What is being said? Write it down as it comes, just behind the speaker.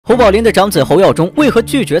侯宝林的长子侯耀中为何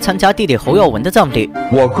拒绝参加弟弟侯耀文的葬礼？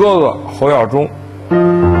我哥哥侯耀中，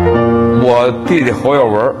我弟弟侯耀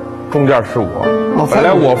文，中间是我。本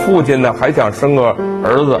来我父亲呢还想生个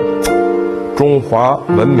儿子。中华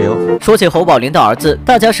文明。说起侯宝林的儿子，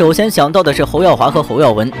大家首先想到的是侯耀华和侯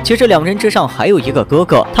耀文。其实两人之上还有一个哥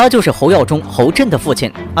哥，他就是侯耀中侯震的父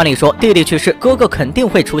亲。按理说，弟弟去世，哥哥肯定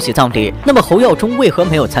会出席葬礼。那么侯耀中为何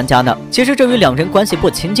没有参加呢？其实这与两人关系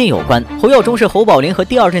不亲近有关。侯耀中是侯宝林和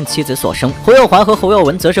第2任妻子所生，侯耀华和侯耀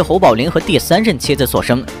文则是侯宝林和第3任妻子所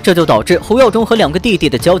生，这就导致侯耀中和2个弟弟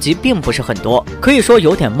的交集并不是很多，可以说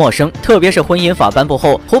有点陌生。特别是婚姻法颁布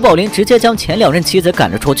后，侯宝林直接将前2任妻子赶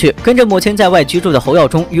了出去，跟着母亲在外居住的侯耀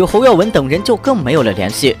中与侯耀文等人就更没有了联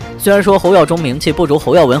系。虽然说侯耀中名气不如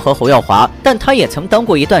侯耀文和侯耀华，但他也曾当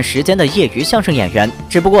过一段时间的业余相声演员，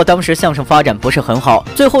只不过当时相声发展不是很好，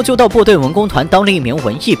最后就到部队文工团当了一名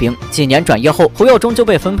文艺兵。几年转业后，侯耀中就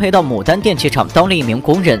被分配到牡丹电器厂当了一名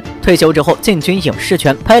工人。退休之后进军影视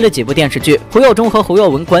圈，拍了几部电视剧。侯耀中和侯耀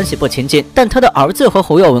文关系不亲近，但他的儿子和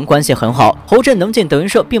侯耀文关系很好。侯震能进德云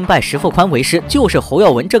社并拜石富宽为师，就是侯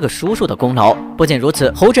耀文这个叔叔的功劳。不仅如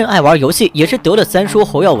此，侯震爱玩游戏，也是得了3叔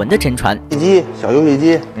侯耀文的真传。小游戏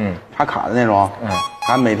机，插卡的那种，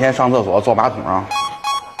他每天上厕所坐马桶上，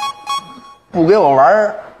不给我玩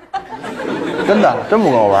儿，真不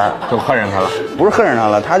给我玩儿，就恨上他了。不是恨上他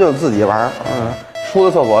了，他就自己玩儿，出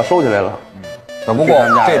了厕所收起来了。只不过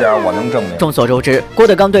这点我能证明。众所周知，郭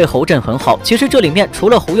德纲对侯震很好，其实这里面除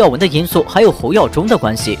了侯耀文的因素，还有侯耀中的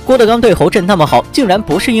关系。郭德纲对侯震那么好，竟然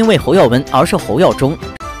不是因为侯耀文，而是侯耀中。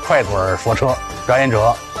快腿说车表演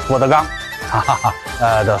者郭德纲。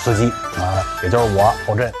的司机也就是我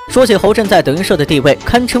侯震。说起侯震在德云社的地位，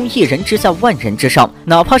堪称1人之下万人之上。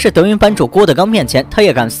哪怕是德云班主郭德纲面前，他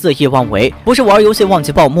也敢肆意妄为，不是玩游戏忘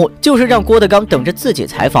记报幕，就是让郭德纲等着自己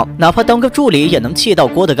采访。哪怕当个助理，也能气到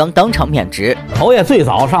郭德纲当场免职。侯爷最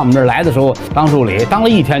早上我们这儿来的时候当助理，当了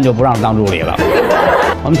1天就不让当助理了。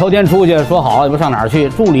我们头天出去说好了，你不上哪儿去？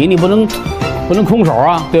助理你不能空手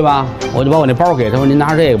啊，对吧？我就把我那包给他，说您拿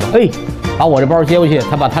着这个吧。把我这包接过去，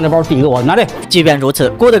他把他那包递给我，拿这。即便如此，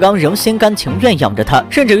郭德纲仍心甘情愿养着他，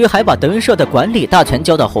甚至于还把德云社的管理大权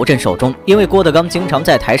交到侯震手中。因为郭德纲经常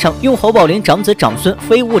在台上用侯宝林长子长孙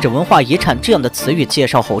非物质文化遗产这样的词语介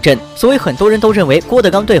绍侯震，所以很多人都认为郭德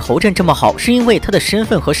纲对侯震这么好，是因为他的身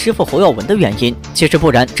份和师傅侯耀文的原因。其实不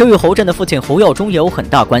然，这与侯震的父亲侯耀中也有很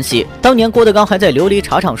大关系。当年郭德纲还在琉璃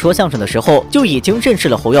茶厂说相声的时候，就已经认识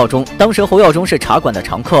了侯耀中。当时侯耀中是茶馆的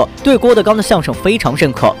常客，对郭德纲的相声非常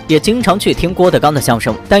认可，也经常去听郭德纲的相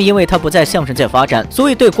声，但因为他不在相声界发展，所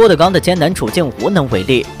以对郭德纲的艰难处境无能为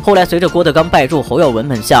力。后来随着郭德纲拜入侯耀文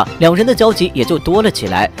门下，两人的交集也就多了起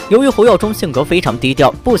来。由于侯耀中性格非常低调，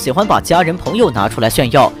不喜欢把家人朋友拿出来炫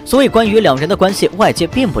耀，所以关于两人的关系外界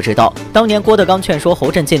并不知道。当年郭德纲劝说侯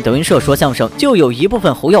震进德云社说相声，就有一部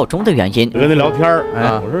分侯耀中的原因。跟他聊天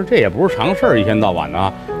我说这也不是常事儿，一天到晚的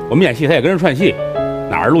啊。我们演戏他也跟着串戏，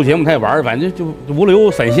哪儿录节目他也玩，反正就无溜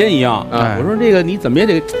散仙一样。我说这个你怎么也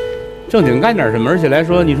得正经干点什么，而且来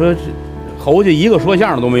说，你说侯家一个说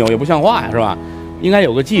相声都没有，也不像话呀，是吧？应该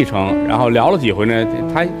有个继承。然后聊了几回呢，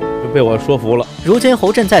他就被我说服了。如今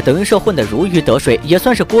侯震在德云社混得如鱼得水，也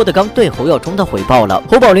算是郭德纲对侯耀中的回报了。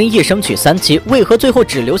侯宝林一生娶3妻，为何最后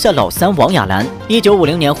只留下老三王亚兰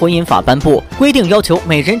？1950年婚姻法颁布，规定要求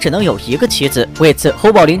每人只能有1个妻子。为此，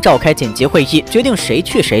侯宝林召开紧急会议，决定谁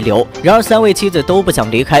去谁留。然而3位妻子都不想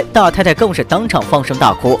离开，大太太更是当场放声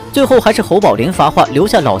大哭。最后还是侯宝林发话，留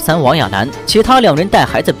下老三王亚兰，其他2人带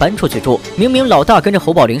孩子搬出去住。明明老大跟着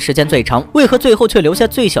侯宝林时间最长，为何最后却留下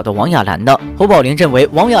最小的王亚兰呢？侯宝林认为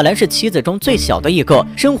王亚兰是妻子中最小的一个，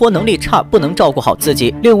生活能力差，不能照顾好自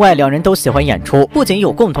己。另外2人都喜欢演出，不仅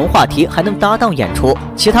有共同话题，还能搭档演出。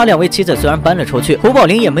其他2位妻子虽然搬了出去，侯宝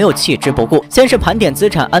林也没有弃之不顾，先是盘点资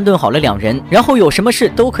产，安顿好了2人，然后有什么事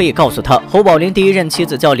都可以告诉他。侯宝林第1任妻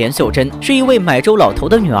子叫连秀珍，是一位买粥老头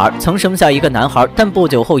的女儿，曾生下一个男孩，但不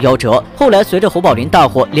久后夭折。后来随着侯宝林大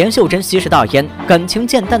火，连秀珍吸食大烟，感情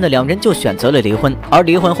渐淡的2人就选择了离婚。而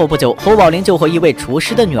离婚后不久，侯宝林就和一位厨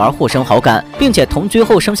师的女儿互生好感，并且同居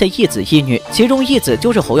后生下1子1女，其中1子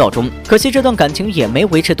就是侯耀中。可惜这段感情也没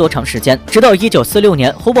维持多长时间，直到1946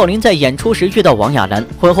年，侯宝林在演出时遇到王亚兰，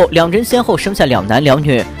婚后2人先后生下2男2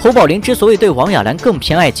女。侯宝林之所以对王亚兰更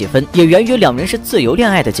偏爱几分，也源于2人是自由恋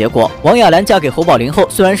爱的结果。王亚兰嫁给侯宝林后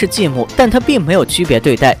虽然是继母，但她并没有区别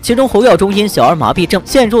对待。其中侯耀中因小儿麻痹症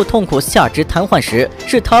陷入痛苦下肢瘫痪时，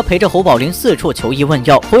是他陪着侯宝林四处求医问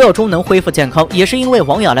药。侯耀中能恢复健康，也是因为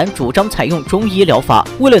王亚兰主张采用中医疗法。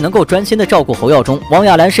为了能够专心的照顾侯耀中，王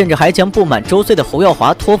亚兰甚至还将不满周岁的侯耀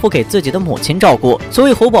华托付给自己的母亲照顾，所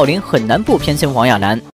以侯宝林很难不偏心王亚兰。